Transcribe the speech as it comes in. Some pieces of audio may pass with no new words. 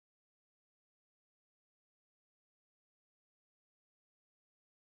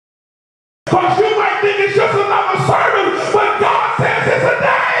Because you might think it's just another sermon, but God says it's a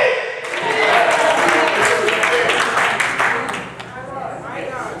day.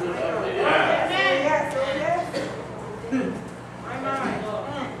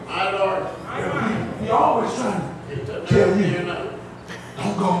 He always trying to tell you,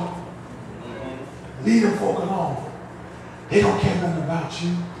 don't go. Leave them folk alone. They don't care nothing about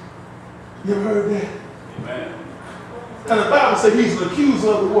you. You ever heard that? Amen. And the Bible says he's an accuser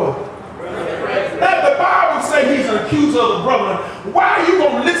of the what? Now the Bible says he's an accuser of the brother. Why are you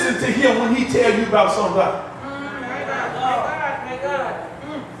going to listen to him when he tell you about somebody? My God.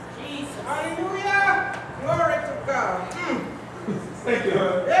 Jesus. Hallelujah. Glory to God. Thank you,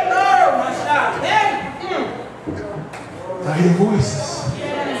 honey. Hello, my God. I hear voices. I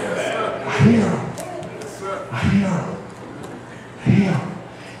hear them. I hear them. I hear them.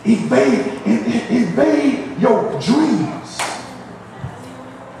 Invade your dreams.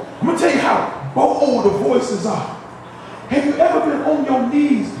 I'm going to tell you how bold the voices are. Have you ever been on your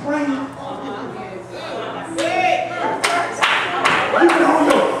knees praying? You've been on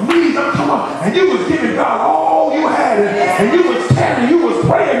your knees, I'm talking about, and you was giving God all you had, and you was telling, you was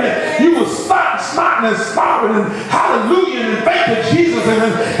praying, and you was snotting and slobbering, and hallelujah, and thank you, Jesus,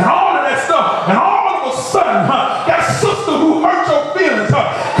 and all of that stuff. And all of a sudden, that sister who hurt your feelings, come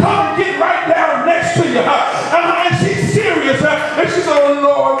and get right down next to you, and she's serious, and she said, oh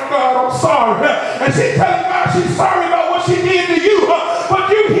Lord God, I'm sorry. And she telling God she's sorry about what she did to you, but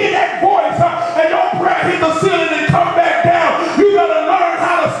you hear that voice, and your prayer hit the ceiling and come back down. You gotta learn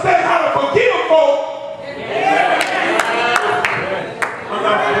how to stand, how to forgive folks.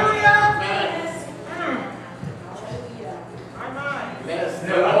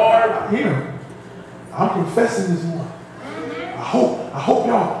 Here, I'm confessing this one. I hope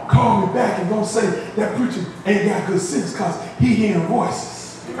y'all call me back and don't say that preacher ain't got good sense because he hearing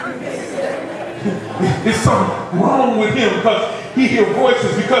voices. There's something wrong with him because he hear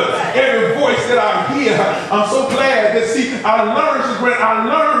voices, because every voice that I hear, I'm so glad that, see, I learned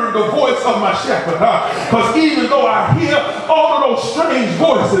the voice of my shepherd. Because even though I hear all of those strange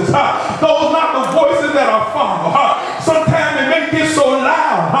voices, those not the voices that I follow. Sometimes they make it so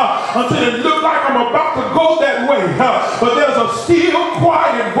loud until it look like I'm about to go that way. But there's a still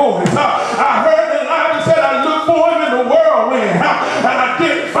quiet voice. I heard the line that said I looked for him in the whirlwind, and I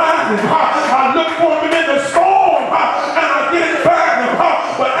didn't find him. I looked for him in the storm, and I didn't find him.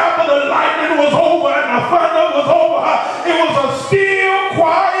 But after the lightning was over and the thunder was over, it was a still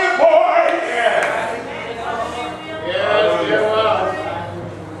quiet voice.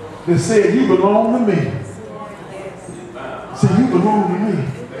 They said, you belong to me. Say, you belong to me.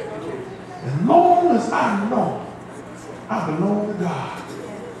 As long as I know I belong to God,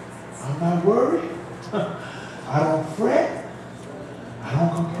 I'm not worried. I don't fret. I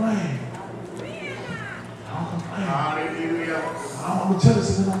don't complain. I'm going to tell you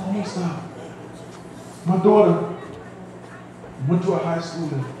something, I'm going to stop. My daughter went to a high school,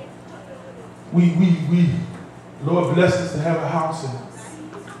 and we Lord blessed us to have a house, and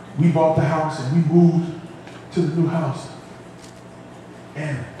we bought the house and we moved to the new house.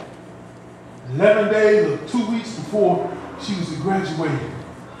 And 11 days or 2 weeks before she was to graduate,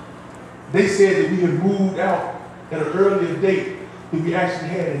 they said that we had moved out at an earlier date than we actually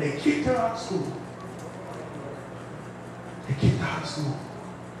had, and they kicked her out of school. They kicked her out of school.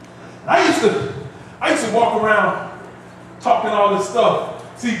 I used to walk around talking all this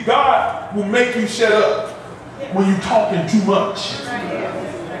stuff. See, God will make you shut up when you're talking too much.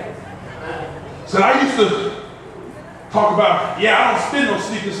 So I used to talk about, I don't spend no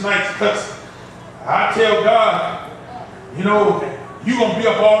sleepless nights because I tell God, you know, you're going to be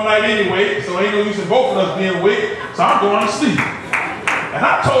up all night anyway, so ain't no use in both of us being awake, so I'm going to sleep. And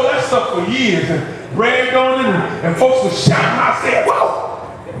I told that stuff for years and bragged on it, and folks were shouting. I said, whoa!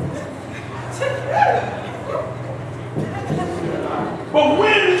 But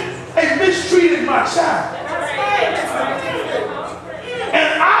when they mistreated my child, and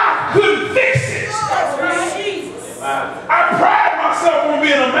I couldn't fix it, I pride myself on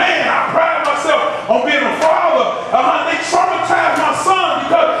being a man. I pride myself on being a father. They traumatized my son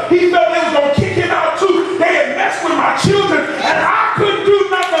because he felt they was going to kick him out too. They had messed with my children, and I couldn't do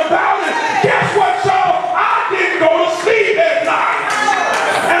nothing about it. Guess what, y'all? I didn't go to sleep at night.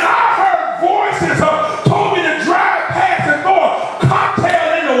 And I heard voices told me to drive past and throw a cocktail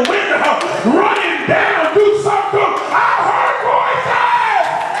in the window, running down, do something. I heard voices.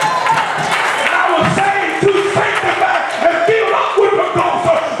 And I was saved to sanctify and filled up with the ghost.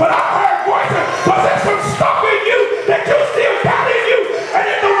 But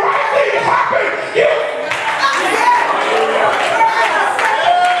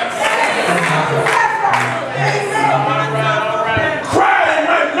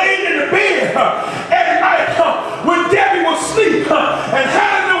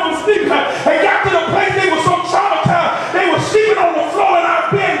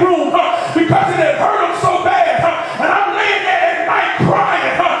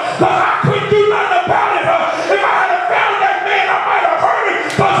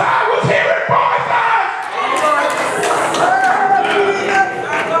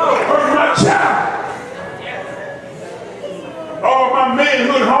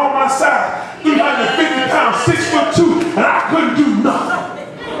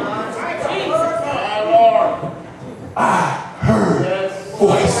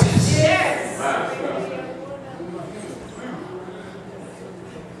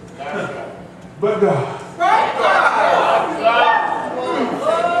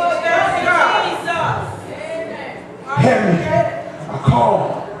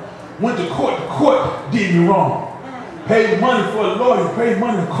did me wrong. Paid money for a lawyer, paid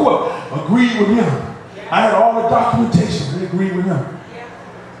money in court, agreed with him. I had all the documentation and agreed with him.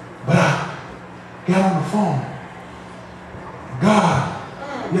 But I got on the phone. God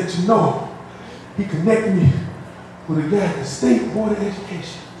let you know he connected me with a guy at the State Board of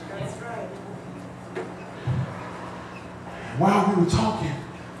Education. That's right. While we were talking,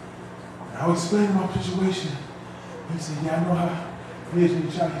 I was explaining my situation. He said, yeah, I know how it is when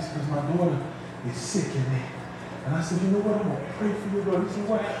you try. He said, because my daughter is sick in there. And I said, you know what? I'm going to pray for your daughter. He said,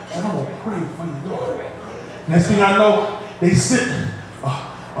 what? I said, I'm going to pray for your daughter. Next thing I know, they sent a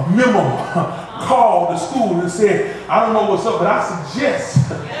memo, called the school and said, I don't know what's up, but I strongly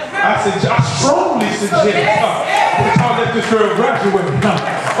suggest that y'all let this girl graduate.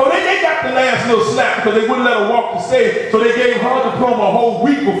 Oh, they got the last little slap because they wouldn't let her walk the stage, so they gave her diploma a whole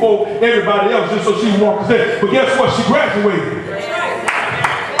week before everybody else just so she could walk the stage. But guess what? She graduated.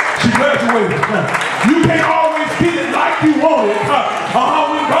 She graduated. You can't always get it like you want it.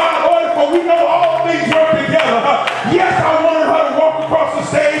 When God ordered for, we know all things work together. Yes, I wanted her to walk across the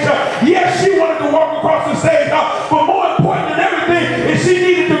stage. Yes, she wanted to walk across the stage. But more important than everything is she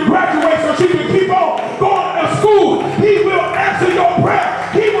needed to graduate so she can keep on going to school. He will answer your prayer.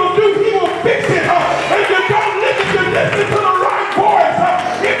 He will fix it. If you don't listen to the right voice,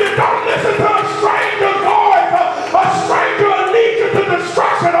 if you don't listen to a stranger's voice, a stranger will lead you to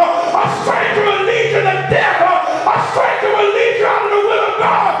destruction, a stranger will lead you to death, a stranger will lead you out of the will of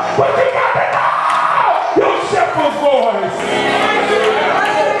God. But you got to know your shepherd's voice.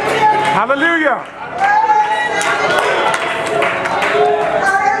 Hallelujah.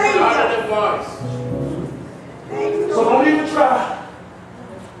 So don't even try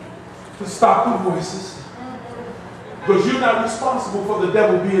to stop the voices, because you're not responsible for the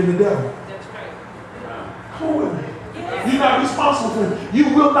devil being the devil. Come on with me. You're not responsible for him. You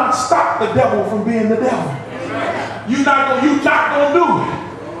will not stop the devil from being the devil. You're not going to do it.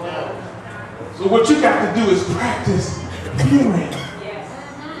 So what you got to do is practice hearing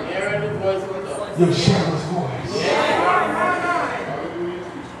your shepherd's voice.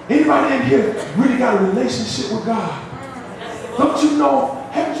 Anybody in here really got a relationship with God? Don't you know,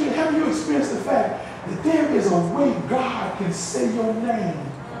 have you experienced the fact that there is a way God can say your name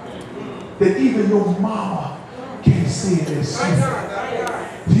that even your mama can't say it as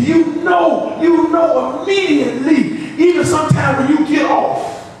you? You know immediately, even sometimes when you get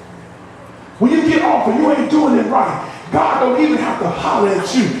off and you ain't doing it right, God don't even have to holler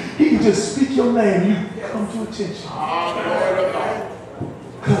at you. He can just speak your name and you come to attention.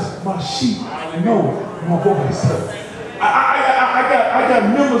 Because my sheep know my voice. I got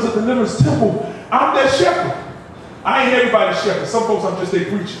members of the Deliverance Temple. I'm their shepherd. I ain't everybody's shepherd. Some folks I'm just their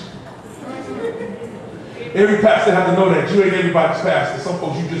preacher. Every pastor has to know that. You ain't everybody's pastor. Some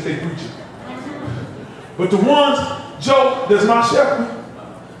folks you just their preacher. But the ones, Joe, that's my shepherd,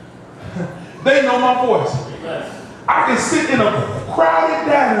 they know my voice. I can sit in a crowded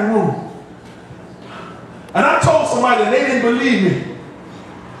dining room. And I told somebody that they didn't believe me.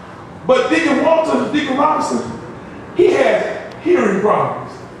 But Deacon Robinson, he has hearing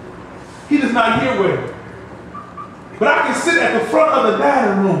problems. He does not hear well. But I can sit at the front of the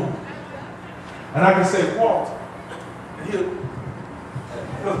dining room and I can say, Walter.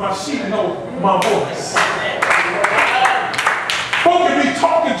 Because my sheep know my voice. Folk can be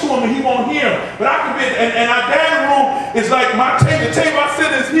talking to him and he won't hear him. But I can be, and our dining room is like my table. The table I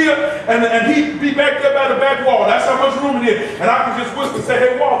sit is here and he be back there by the back wall. That's how much room it is. And I can just whisper and say,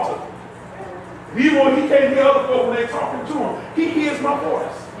 hey, Walter. Even when he can't hear other folk when they're talking to him, he hears my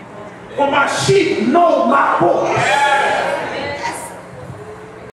voice. For my sheep know my voice.